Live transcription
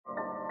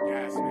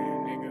Gas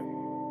man,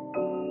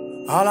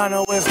 nigga. All I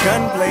know is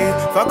gunplay.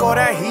 Fuck all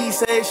that he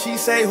say, she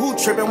say. Who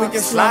trippin'? We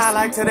can slide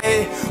like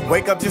today.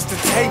 Wake up just to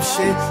tape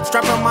shit.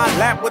 Strap on my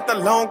lap with the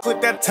long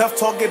clip. That tough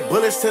talk, get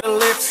bullets to the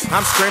lips.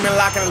 I'm screaming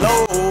lock and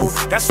low.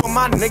 That's what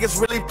my niggas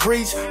really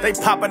preach. They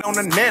pop it on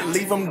the net,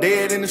 leave them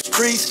dead in the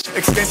streets.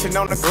 Extension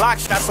on the Glock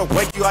shots will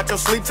wake you out your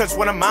sleep. Touch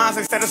one of mine,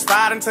 they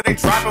satisfied until they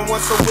dropping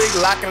once a week.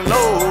 Lock and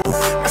low.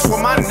 That's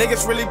what my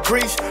niggas really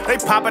preach. They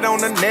pop it on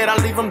the net, I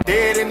leave them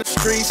dead in the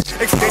streets.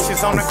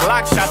 Extensions on the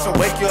Glock shots will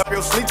wake you up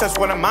your sleep. Touch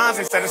one of mine,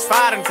 they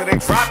satisfied until they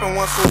dropping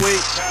once a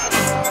week.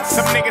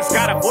 Some niggas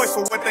got a voice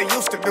for what they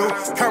used to do.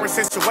 Current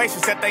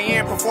situations that they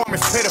in,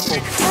 performance pitiful.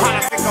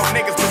 Politics on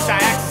niggas, but your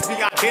actions be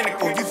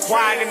identical. You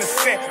quiet in the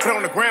set, but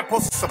on the ground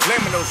posted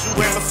subliminals.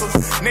 You imbeciles,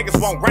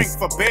 niggas won't rank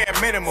for bare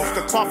minimums.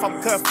 The cloth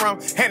I'm cut from,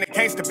 and it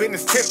came to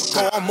business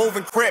typical. I'm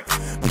moving crip,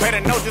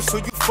 better know just who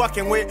you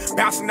fucking with.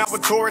 Bouncing out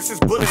with Tauruses,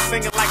 bullets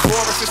singing like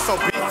choruses, so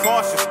be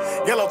cautious.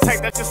 Yellow tape,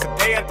 that's just a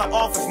day at the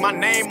office. My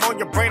name on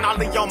your brain, I'll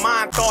leave your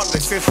mind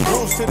thoughtless. It's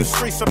rules to the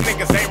streets, some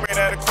niggas ain't rid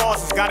of the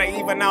causes. Gotta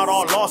even out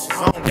all losses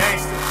on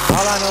gangsters.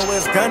 All I know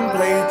is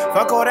gunplay.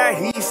 Fuck all that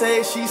he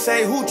say, she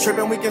say. Who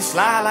trippin'? We can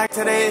slide like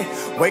today.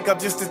 Wake up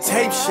just to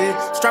tape shit.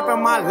 Strap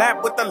on my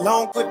lap with the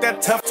long clip.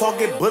 That tough talk,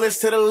 get bullets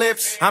to the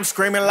lips. I'm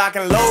screaming lock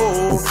and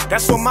low.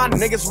 That's what my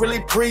niggas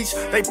really preach.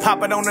 They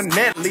pop it on the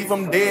net, leave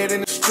them dead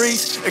in the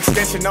streets.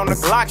 Extension on the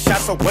Glock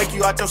shots will wake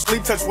you out your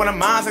sleep. Touch one of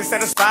mine, they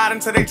satisfied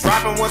until they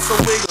dropping once a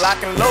week.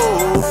 Lock and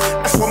low.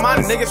 That's what my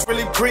niggas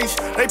really preach.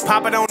 They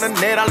pop it on the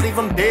net, I leave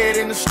them dead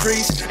in the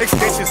streets.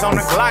 Extensions on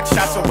the Glock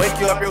shots will wake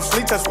you up your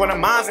sleep. Touch one of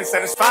mine, they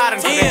satisfied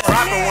until they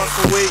dropping once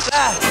a week.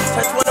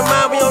 Touch one of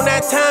mine, we on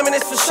that time and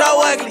it's for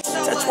sure ugly.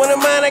 Touch one of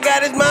mine, I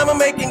got his mama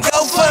making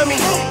go for me.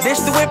 Ditch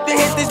the whip and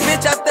hit this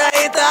bitch after I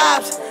hit the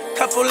ops.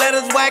 Couple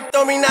letters whacked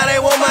on me, now they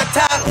want my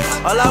top.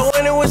 All I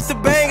wanted was to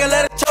bang, I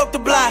let her choke the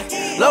block.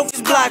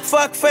 Locust block,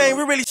 fuck fame,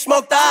 we really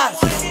smoked the ops.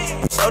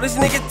 So this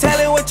nigga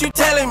telling what you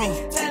telling me.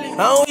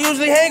 I don't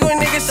usually hang with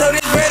niggas, so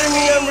this red of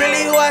me. I'm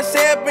really who I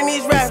say up in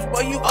these raps,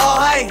 boy, you all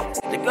hype.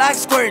 The Glock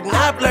squirtin',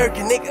 I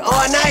lurking, nigga,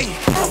 all night.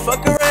 I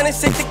fuck around and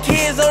sick the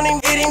kids on him,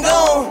 get him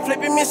gone. Flip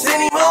him and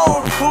send him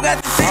home. Who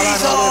got the city All I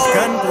know is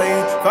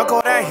gunplay. Fuck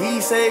all that he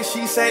say,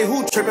 she say.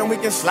 Who trippin'? We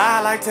can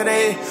slide like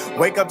today.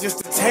 Wake up just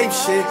to tape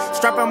shit.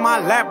 Strap on my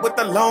lap with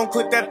the long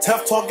clip. That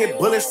tough talk, get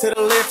bullets to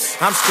the lips.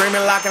 I'm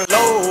screaming lock and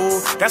low.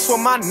 That's what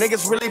my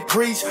niggas really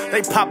preach.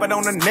 They pop it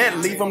on the net,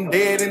 leave them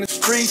dead in the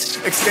streets.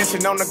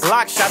 Extension on the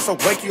Glock shots will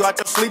wake you out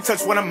your sleep.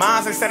 Touch one of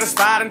mine, they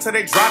satisfied until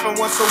they dropping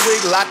once a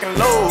week. Lock and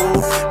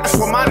low. That's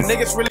what my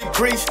niggas really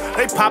preach.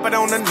 They pop it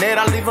on the net,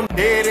 I leave them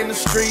dead in the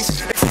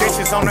streets.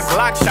 Extensions on the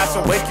Glock shots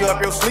will wake you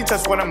up your sleep.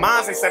 Touch one of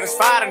mine, they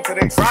satisfied until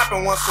they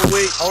dropping once a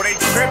week. Oh, they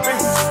trippin'?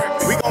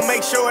 We gon'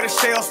 make sure the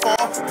shells fall.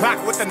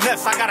 Block with the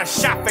nuts, I got a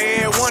shot for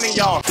every one of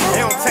y'all.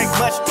 It don't take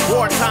much,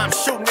 wartime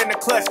shooting in the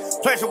clutch.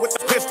 Pleasure with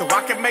the pistol,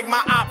 I can make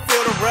my op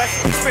feel the rush.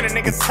 Spin a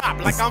nigga top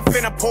like I'm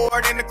finna pour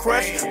it in the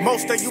crush.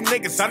 Most of you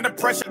niggas under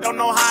pressure don't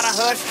know how to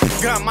hush.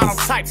 Gun model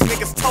types,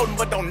 niggas totin'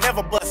 but don't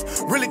never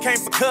bust. Really came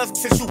for cuz,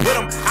 since you with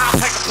them, I'll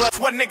take a plus.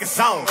 What niggas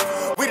on?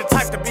 We the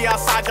type to be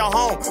outside your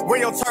home. Wear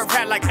your turf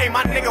hat like, hey,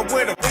 my nigga,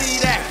 where the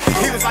weed at?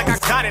 He was like, I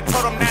got it,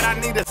 told him that I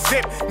need a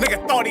zip.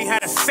 Nigga thought he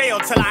had a sale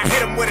till I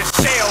hit him with a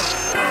shell.